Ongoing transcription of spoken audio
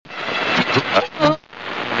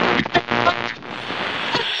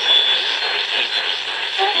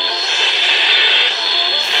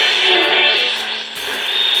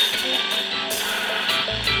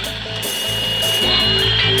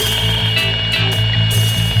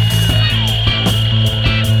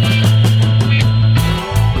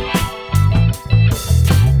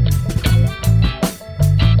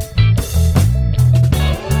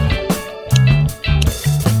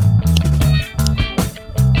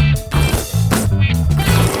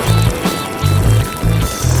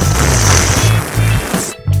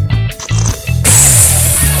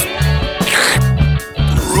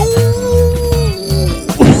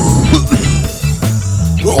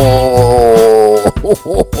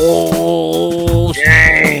Oh,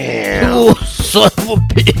 Damn. oh, son of a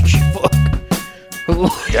bitch. Fuck.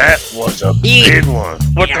 Oh, That was a big one.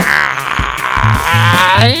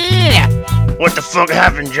 What the fuck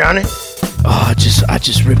happened, Johnny? Oh, I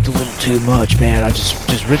just ripped a little too much, man. I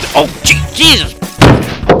just ripped. Oh, Jesus!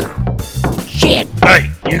 Shit! Hey,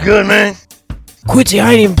 you good, man? Quincy,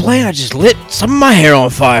 I ain't even playing. I just lit some of my hair on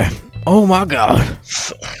fire. Oh my God!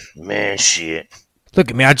 Man, shit. Look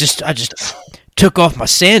at me. I just took off my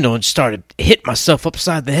sandal and started hitting myself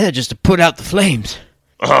upside the head just to put out the flames.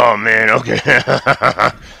 Oh, man, okay.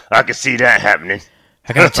 I can see that happening.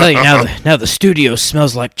 I gotta tell you, now the studio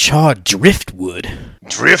smells like charred driftwood.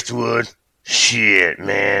 Driftwood? Shit,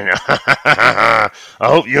 man. I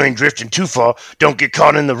hope you ain't drifting too far. Don't get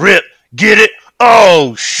caught in the rip. Get it?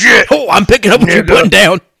 Oh, shit. Oh, I'm picking up what you're Nigga. putting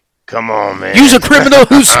down. Come on, man. Use a criminal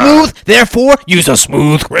who's smooth, therefore, use a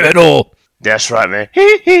smooth criminal. That's right, man.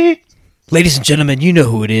 Hee hee. Ladies and gentlemen, you know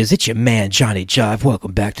who it is. It's your man, Johnny Jive.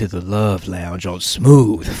 Welcome back to the Love Lounge on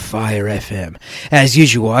Smooth Fire FM. As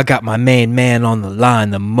usual, I got my main man on the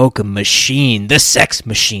line, the Mocha Machine, the Sex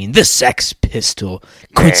Machine, the Sex Pistol.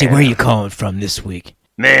 Quincy, Man. where you calling from this week?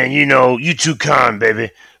 Man, you know, you too kind, baby.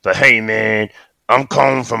 But hey, man, I'm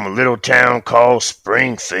calling from a little town called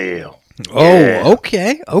Springfield. Yeah. Oh,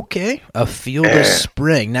 okay. A field of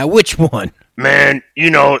spring. Now, which one? Man, you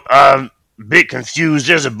know, I'm a bit confused.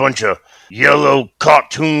 There's a bunch of yellow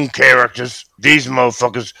cartoon characters. These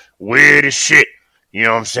motherfuckers weird as shit. You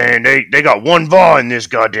know what I'm saying? They got one bar in this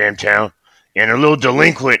goddamn town, and a little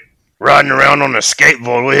delinquent riding around on a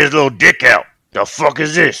skateboard with his little dick out. The fuck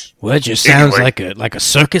is this? Well, it just sounds Anyway. like a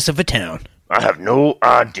circus of a town. I have no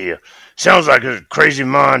idea. Sounds like a crazy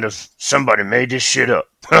mind of somebody made this shit up.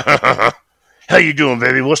 How you doing,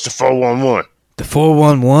 baby? What's the 411? The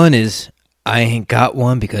 411 is I ain't got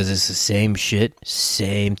one because it's the same shit,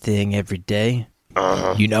 same thing every day.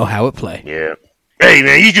 Uh-huh. You know how it play. Yeah. Hey,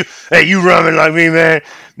 man, you rhyming like me, man.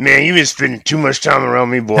 Man, you been spending too much time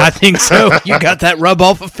around me, boy. I think so. You got that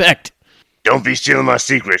rub-off effect. Don't be stealing my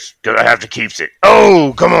secrets, because I have to keep it.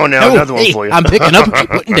 Oh, come on now, another one hey, for you. I'm picking up what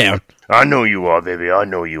you're putting down. I know you are, baby. I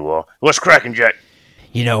know you are. What's cracking, Jack?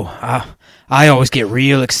 You know, I always get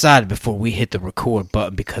real excited before we hit the record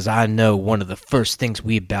button because I know one of the first things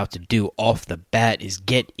we about to do off the bat is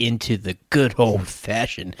get into the good old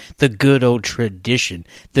fashioned, the good old tradition,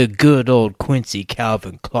 the good old Quincy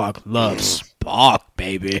Calvin Clark love spark,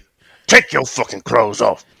 baby. Take your fucking clothes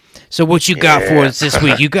off. So what you got for us this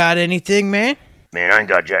week? You got anything, man? Man, I ain't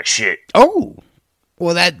got jack shit. Oh,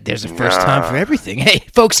 well, there's a first time for everything. Hey,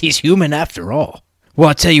 folks, he's human after all. Well,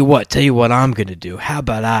 I'll tell you what I'm gonna do. How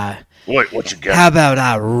about I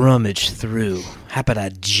rummage through? How about I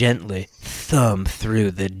gently thumb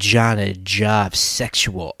through the Johnny Jive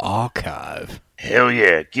sexual archive? Hell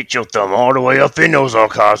yeah, get your thumb all the way up in those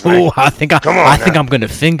archives, man. Oh, I think I'm gonna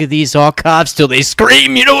finger these archives till they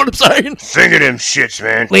scream. You know what I'm saying? Finger them shits,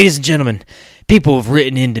 man. Ladies and gentlemen, people have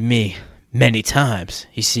written into me many times.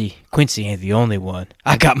 You see, Quincy ain't the only one.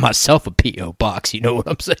 I got myself a P.O. box. You know what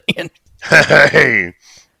I'm saying? Hey,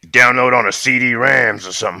 download on a CD RAMs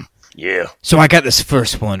or something. Yeah. So I got this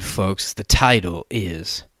first one, folks. The title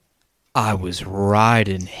is I Was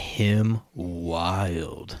Riding Him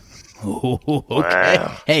Wild. Oh, okay.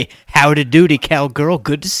 Wow. Hey, howdy doody, cowgirl.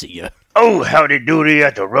 Good to see you. Oh, howdy doody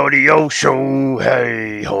at the rodeo show.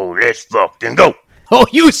 Hey, ho, let's fuck then go. Oh,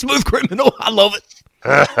 you a smooth criminal. I love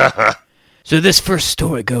it. So this first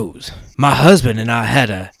story goes, my husband and I had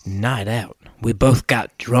a night out. We both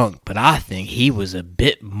got drunk, but I think he was a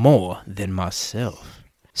bit more than myself.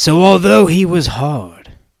 So although he was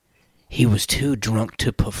hard, he was too drunk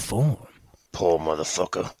to perform. Poor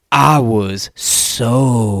motherfucker. I was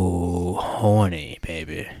so horny,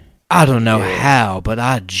 baby. I don't know how, but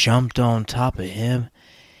I jumped on top of him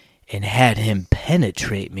and had him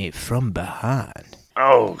penetrate me from behind.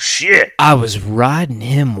 Oh, shit. I was riding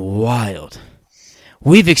him wild.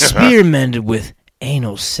 We've experimented with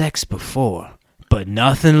anal sex before, But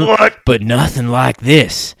nothing like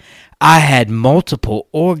this. I had multiple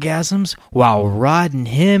orgasms while riding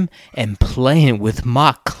him and playing with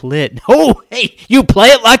my clit. Oh, hey, you play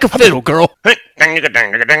it like a fiddle, girl. Come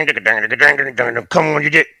on, you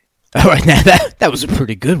dick. All right, now that was a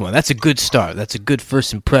pretty good one. That's a good start. That's a good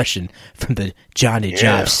first impression from the Johnny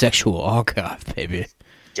Jive sexual archive, baby.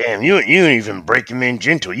 Damn, you ain't even break him in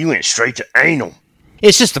gentle. You went straight to anal.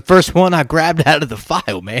 It's just the first one I grabbed out of the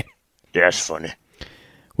file, man. That's funny.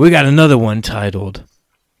 We got another one titled,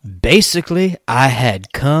 Basically, I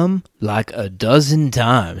Had Come Like a Dozen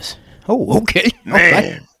Times. Oh, okay.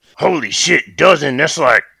 Man, right. Holy shit, dozen. That's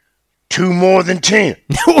like 2 more than 10.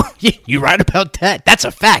 You're right about that. That's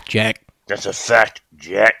a fact, Jack. That's a fact,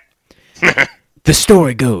 Jack. The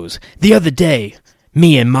story goes, the other day,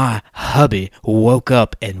 me and my hubby woke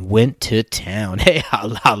up and went to town. Hey,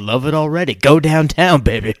 I love it already. Go downtown,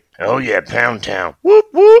 baby. Oh yeah, Pound Town. Whoop,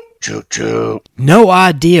 whoop. Choo, choo. No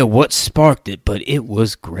idea what sparked it, but it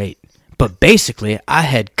was great. But basically, I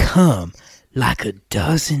had come like a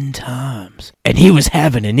dozen times. And he was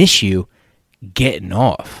having an issue getting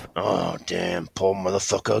off. Oh, damn, poor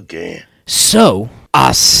motherfucker again. So,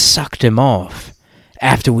 I sucked him off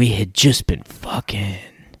after we had just been fucking.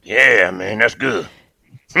 Yeah, man, that's good.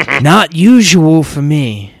 Not usual for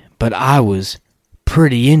me, but I was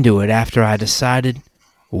pretty into it after I decided,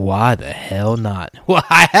 why the hell not? Well,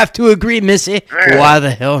 I have to agree, Missy. Damn. Why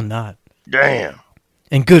the hell not? Damn.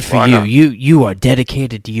 And good for Why you. not? You are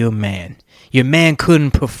dedicated to your man. Your man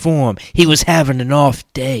couldn't perform. He was having an off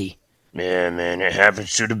day. Yeah, man, it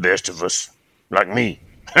happens to the best of us. Like me.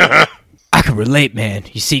 I can relate, man.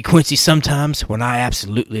 You see, Quincy, sometimes when I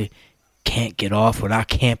absolutely can't get off, when I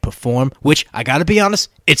can't perform, which, I gotta be honest,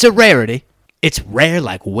 it's a rarity. It's rare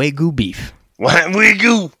like Wagyu beef.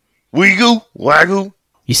 Wagyu? Wagyu?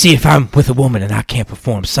 You see, if I'm with a woman and I can't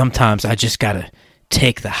perform, sometimes I just gotta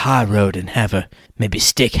take the high road and have her maybe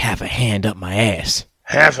stick half a hand up my ass.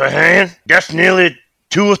 Half a hand? That's nearly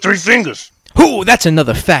 2 or 3 fingers. Oh, that's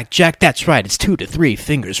another fact, Jack. That's right. It's 2 to 3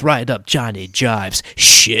 fingers right up Johnny Jive's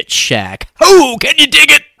shit shack. Oh, can you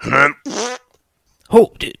dig it?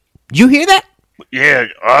 Oh, did you hear that? Yeah,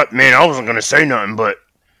 man, I wasn't gonna say nothing, but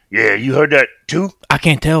yeah, you heard that too? I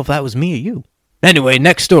can't tell if that was me or you. Anyway,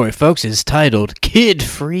 next story, folks, is titled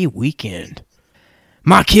Kid-Free Weekend.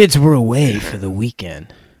 My kids were away for the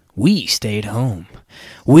weekend. We stayed home.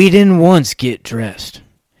 We didn't once get dressed.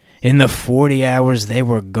 In the 40 hours they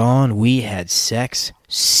were gone, we had sex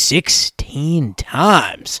 16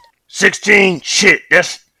 times. 16? Shit,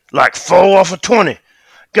 that's like 4 off of 20.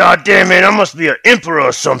 God damn it, I must be an emperor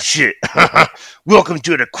or some shit. Welcome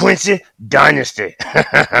to the Quincy Dynasty.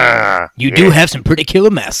 You do have some pretty killer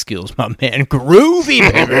math skills, my man. Groovy,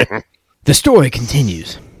 baby. The story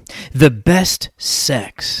continues. The best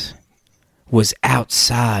sex was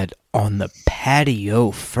outside on the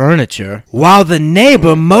patio furniture while the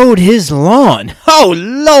neighbor mowed his lawn. Oh,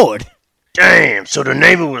 Lord. Damn, so the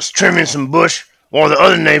neighbor was trimming some bush while the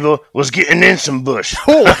other neighbor was getting in some bush.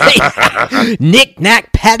 Oh, hey.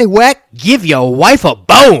 Knick-knack, paddywhack, give your wife a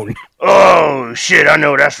bone. Oh, shit, I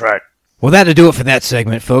know that's right. Well, that'll do it for that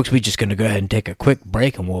segment, folks. We're just going to go ahead and take a quick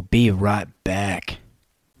break, and we'll be right back.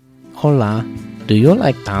 Hola, do you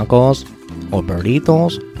like tacos or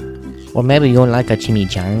burritos? Or maybe you like a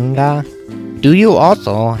chimichanga? Do you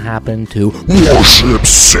also happen to worship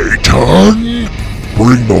Satan?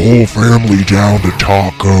 Bring the whole family down to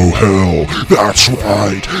Taco Hell. That's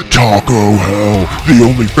right, Taco Hell, the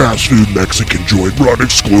only fast food Mexican joint run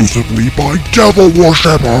exclusively by devil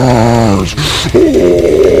worshippers.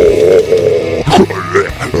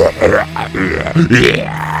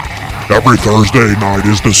 Every Thursday night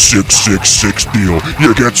is the 666 deal.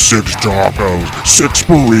 You get 6 tacos, 6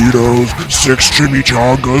 burritos, 6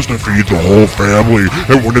 chimichangas to feed the whole family.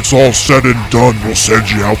 And when it's all said and done, we'll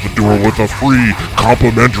send you out the door with a free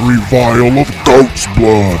complimentary vial of goat's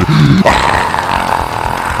blood.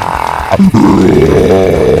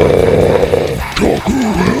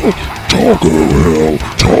 Taco Hell, Taco Hell,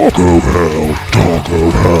 Taco Hell,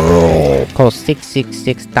 Taco Hell. call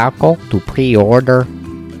 666 Taco to pre-order?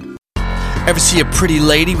 Ever see a pretty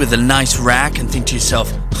lady with a nice rack and think to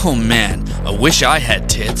yourself, oh man, I wish I had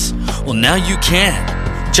tits? Well, now you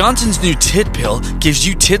can. Johnson's new tit pill gives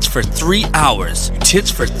you tits for 3 hours. Tits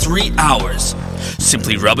for 3 hours.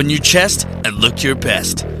 Simply rub on your chest and look your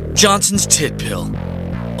best. Johnson's tit pill.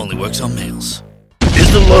 Only works on males.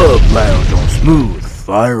 It's the Love Lounge on Smooth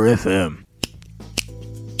Fire FM.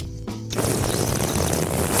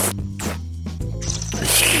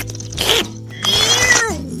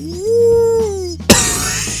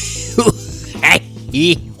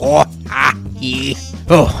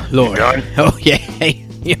 Oh, Lord. Done? Oh, yeah.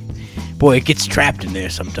 Yeah. Boy, it gets trapped in there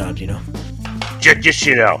sometimes, you know. Check this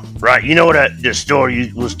shit out, right? You know what the story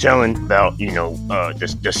you was telling about,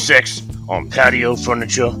 the sex on patio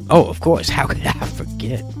furniture? Oh, of course. How could I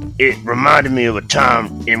forget? It reminded me of a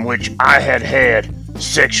time in which I had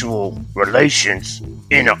sexual relations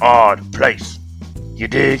in an odd place. You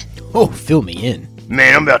dig? Oh, fill me in.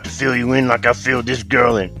 Man, I'm about to fill you in like I filled this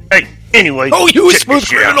girl in. Hey, anyway. Oh, you a check smooth this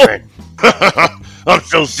shit out, criminal. man. I'm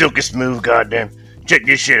so silky smooth, goddamn. Check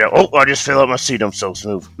this shit out. Oh, I just fell out my seat. I'm so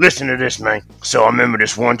smooth. Listen to this, man. So I remember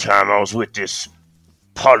this one time I was with this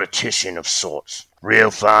politician of sorts.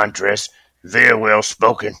 Real fine dress, very well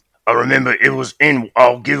spoken. I remember it was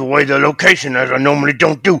I'll give away the location as I normally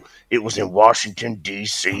don't do. It was in Washington,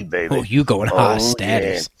 D.C., baby. Oh, you going high Oh,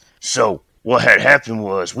 status. yeah. So what had happened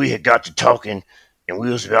was we had got to talking and we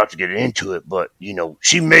was about to get into it, but,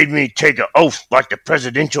 she made me take an oath, like the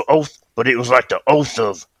presidential oath, but it was like the oath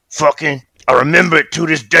of fucking. I remember it to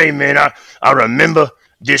this day, man. I remember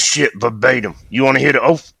this shit verbatim. You want to hear the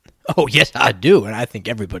oath? Oh, yes, I do, and I think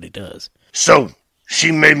everybody does. So,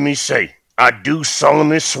 she made me say, I do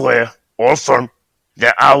solemnly swear or affirm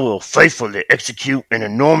that I will faithfully execute an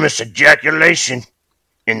enormous ejaculation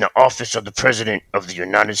in the office of the President of the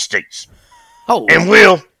United States. Oh, And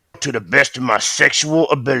will, to the best of my sexual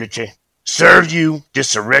ability, serve you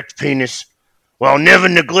this erect penis while never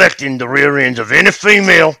neglecting the rear ends of any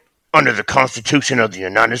female under the Constitution of the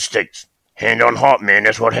United States. Hand on heart, man,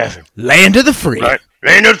 that's what happened. land of the free. Right?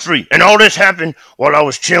 Land of the free. And all this happened while I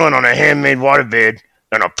was chilling on a handmade waterbed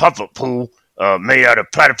in a pop-up pool made out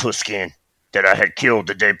of platypus skin that I had killed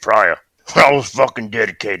the day prior. I was fucking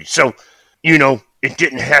dedicated. So, it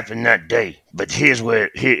didn't happen that day. But here's where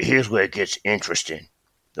it gets interesting.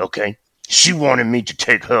 Okay? She wanted me to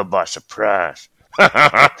take her by surprise.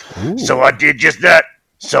 So I did just that.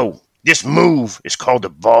 So this move is called the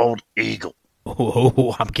bald eagle.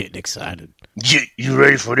 Oh, I'm getting excited. You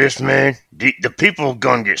ready for this, man? The people are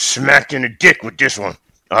gonna get smacked in the dick with this one.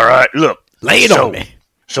 All right, look. Lay it on me.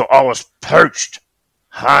 So I was perched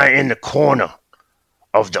high in the corner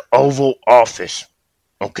of the Oval Office,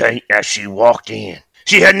 okay, as she walked in.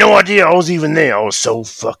 She had no idea I was even there. I was so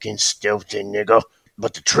fucking stealthy, nigga.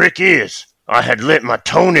 But the trick is, I had let my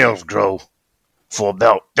toenails grow for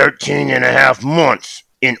about 13 and a half months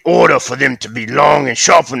in order for them to be long and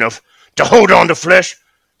sharp enough to hold on to flesh,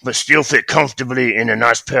 but still fit comfortably in a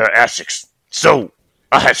nice pair of Asics. So,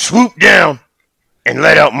 I had swooped down and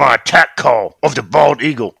let out my attack call of the bald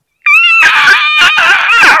eagle.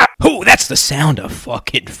 Oh, that's the sound of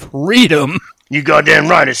fucking freedom. You goddamn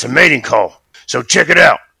right, it's a mating call. So check it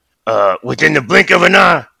out. Within the blink of an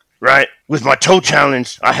eye, right, with my toe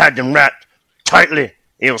talons, I had them wrapped tightly.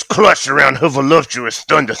 It was clutched around her voluptuous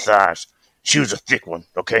thunder thighs. She was a thick one,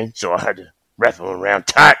 okay? So I had to wrap them around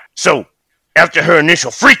tight. So, after her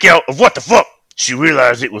initial freak out of what the fuck, she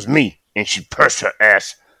realized it was me, and she pursed her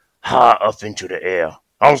ass high up into the air.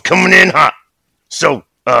 I was coming in hot. So,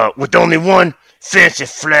 with only one fancy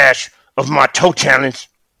flash of my toe talons,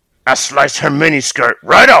 I sliced her miniskirt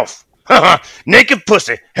right off. Naked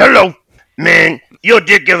pussy. Hello. Man, your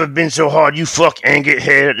dick ever been so hard you fuck and get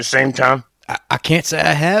head at the same time? I can't say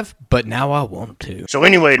I have, but now I want to. So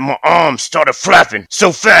anyway, my arms started flapping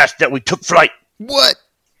so fast that we took flight. What?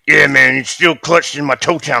 Yeah, man, it's still clutched in my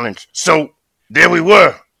toe talons. So there we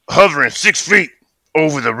were, hovering 6 feet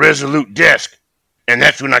over the Resolute desk. And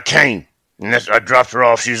that's when I came. And I dropped her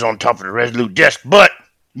off. She was on top of the Resolute desk. But,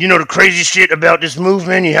 you know the crazy shit about this move,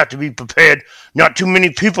 man? You have to be prepared. Not too many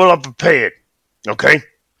people are prepared. Okay?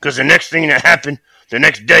 Because the next thing that happened, the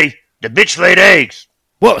next day, the bitch laid eggs.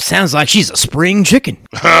 Well, it sounds like she's a spring chicken.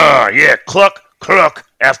 Yeah, cluck,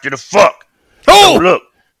 after the fuck. Oh! So look,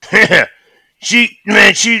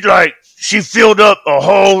 she filled up a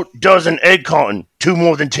whole dozen egg carton, 2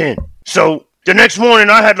 more than 10. So the next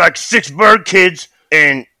morning I had like 6 bird kids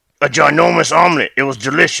and a ginormous omelet. It was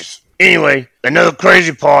delicious. Anyway, another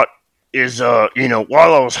crazy part is, while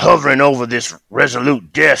I was hovering over this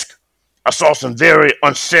Resolute desk, I saw some very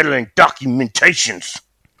unsettling documentations.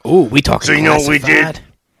 Ooh, we talking So you know what we classified? did?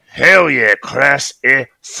 Hell yeah,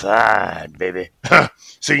 classified, baby.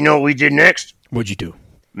 So you know what we did next? What'd you do?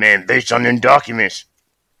 Man, based on them documents,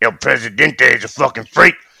 El Presidente is a fucking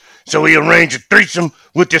freak. So we arranged a threesome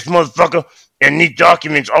with this motherfucker, and these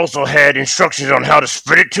documents also had instructions on how to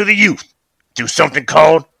spread it to the youth through something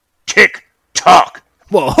called TikTok.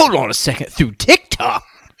 Well, hold on a second. Through TikTok?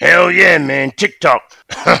 Hell yeah, man, TikTok.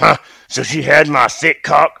 So she had my thick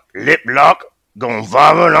cock, lip lock, going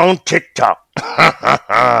viral on TikTok.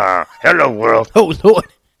 Hello, world. Oh, Lord.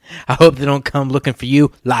 I hope they don't come looking for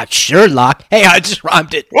you like Sherlock. Hey, I just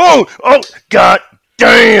rhymed it. Oh, god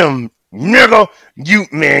damn. Nigga,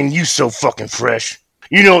 you so fucking fresh.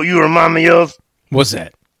 You know what you remind me of? What's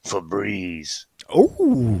that? Febreze.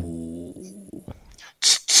 Oh.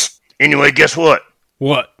 Anyway, guess what?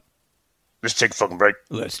 What? Let's take a fucking break.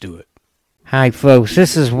 Let's do it. Hi folks,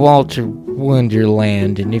 this is Walter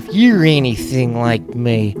Wonderland, and if you're anything like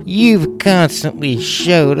me, you've constantly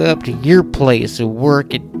showed up to your place of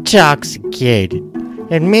work intoxicated.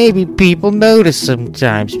 And maybe people notice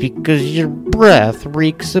sometimes because your breath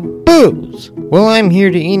reeks of booze. Well, I'm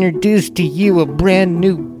here to introduce to you a brand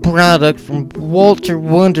new product from Walter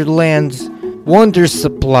Wonderland's Wonder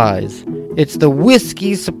Supplies. It's the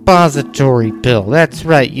Whiskey Suppository Pill. That's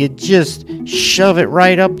right, you just shove it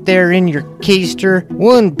right up there in your keister.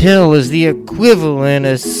 One pill is the equivalent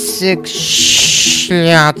of 6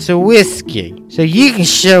 shots of whiskey. So you can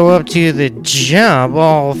show up to the job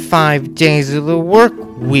all 5 days of the work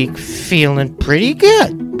week feeling pretty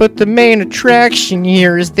good. But the main attraction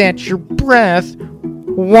here is that your breath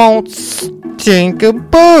won't stink of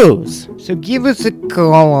booze. So give us a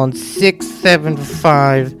call on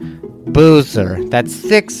 675-BOOZER. That's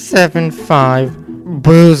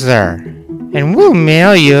 675-BOOZER. And we'll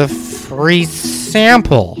mail you a free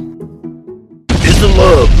sample. It's the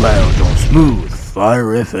Love Lounge on Smooth Fire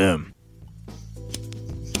FM.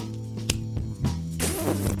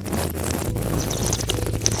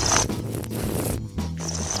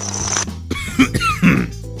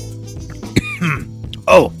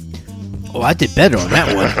 Oh, I did better on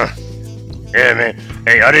that one. Yeah, man.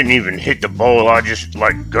 Hey, I didn't even hit the bowl. I just,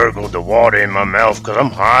 gurgled the water in my mouth because I'm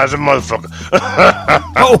high as a motherfucker.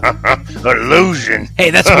 Oh. Illusion. Hey,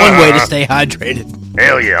 that's one way to stay hydrated.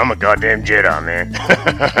 Hell yeah, I'm a goddamn Jedi, man.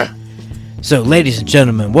 So, ladies and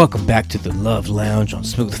gentlemen, welcome back to the Love Lounge on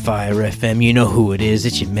Smooth Fire FM. You know who it is.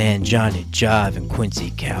 It's your man, Johnny Jive and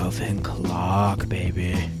Quincy Calvin Clark,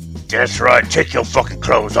 baby. That's right. Take your fucking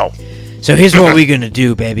clothes off. So here's what we're gonna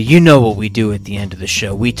do, baby. You know what we do at the end of the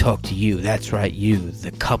show. We talk to you. That's right, you,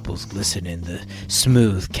 the couples listening, the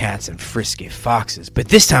smooth cats and frisky foxes. But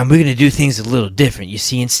this time we're gonna do things a little different. You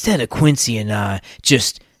see, instead of Quincy and I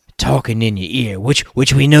just talking in your ear,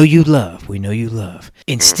 which we know you love.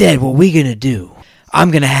 Instead, what we're gonna do,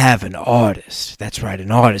 I'm gonna have an artist. That's right,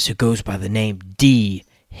 an artist who goes by the name D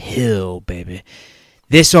Hill, baby.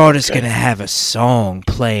 This artist's gonna have a song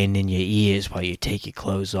playing in your ears while you take your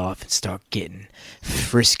clothes off and start getting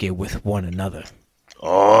frisky with one another.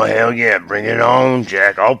 Oh, hell yeah. Bring it on,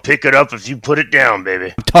 Jack. I'll pick it up if you put it down,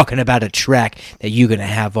 baby. I'm talking about a track that you're gonna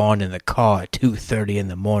have on in the car at 2:30 in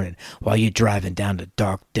the morning while you're driving down the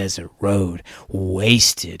dark desert road,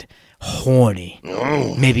 wasted, horny.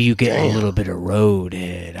 Maybe you get a little bit of road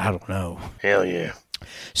head. I don't know. Hell yeah.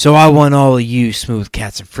 So I want all of you smooth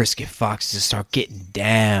cats and frisky foxes to start getting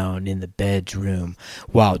down in the bedroom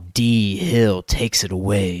while D Hill takes it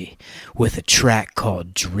away with a track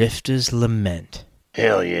called Drifter's Lament.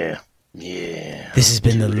 Hell yeah. Yeah. This has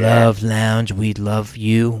been the Love Lounge. We love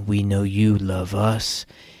you. We know you love us.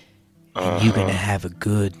 And you're going to have a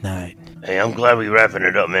good night. Hey, I'm glad we're wrapping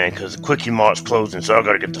it up, man, because the Quickie Mart's closing, so I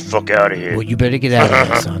gotta get the fuck out of here. Well, you better get out of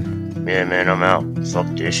here, son. Yeah, man, I'm out. Fuck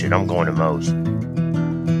this shit. I'm going to Moe's.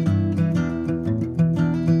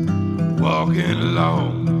 Walking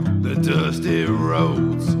along the dusty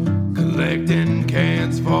roads, collecting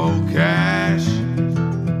cans for cash.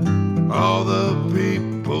 All the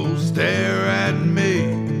people stare at me,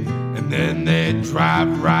 and then they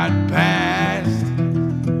drive right past.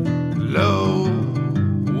 Lo,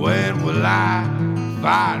 when will I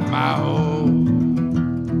find my home?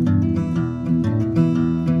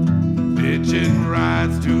 Pitching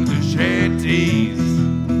rides to the shanties,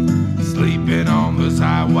 sleeping on the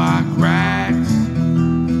sidewalk cracks.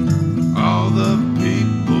 All the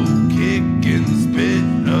people kicking,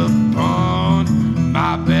 spitting upon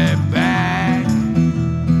my bare back.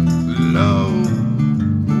 Lo,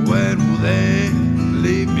 when will they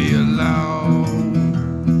leave me alone?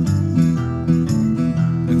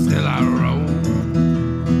 And still I roam.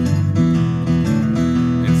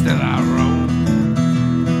 And still I roam.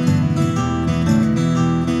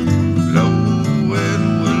 Lo, when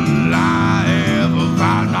will I ever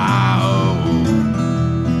find my home?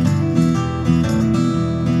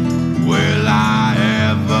 Will I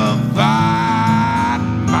ever find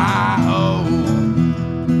my home?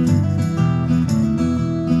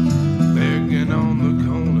 Begging on the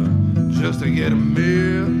corner just to get a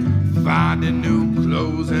meal, finding new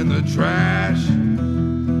clothes in the trash.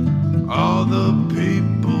 All the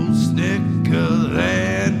people snicker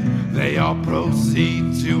and they all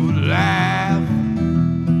proceed to laugh.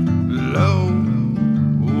 Lo,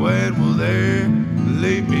 when will they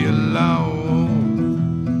leave me alone?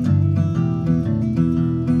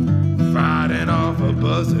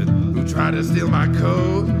 tried to steal my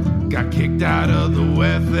coat, got kicked out of the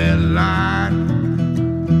welfare line.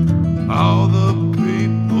 All the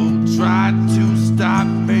people tried to stop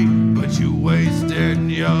me, but you wasting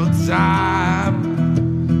your time.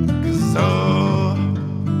 'Cause oh,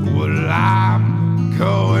 well, I'm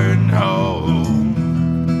going home.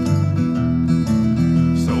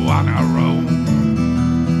 So on I roll.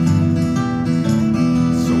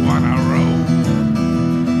 So on I roll.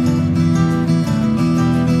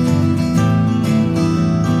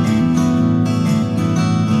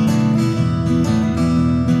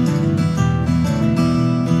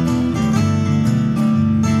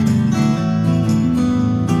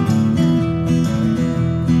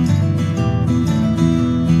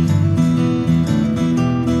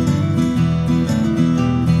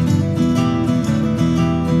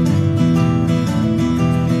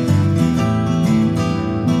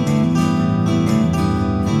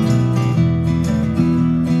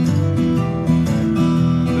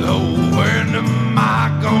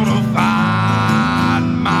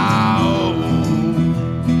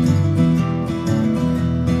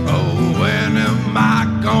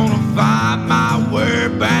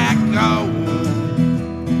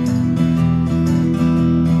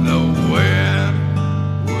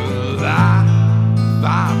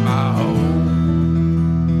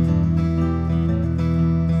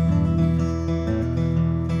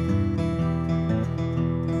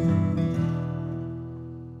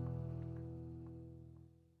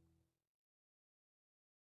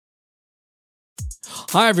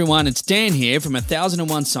 Hi everyone, it's Dan here from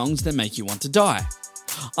 1001 Songs That Make You Want to Die.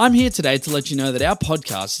 I'm here today to let you know that our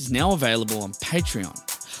podcast is now available on Patreon.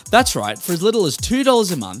 That's right, for as little as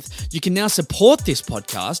 $2 a month, you can now support this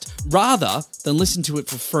podcast rather than listen to it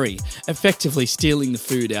for free, effectively stealing the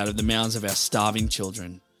food out of the mouths of our starving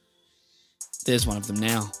children. There's one of them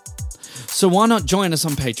now. So why not join us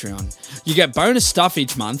on Patreon? You get bonus stuff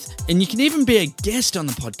each month, and you can even be a guest on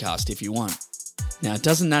the podcast if you want. Now,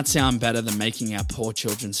 doesn't that sound better than making our poor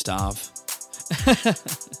children starve?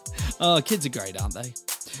 Oh, kids are great, aren't they?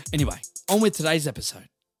 Anyway, on with today's episode.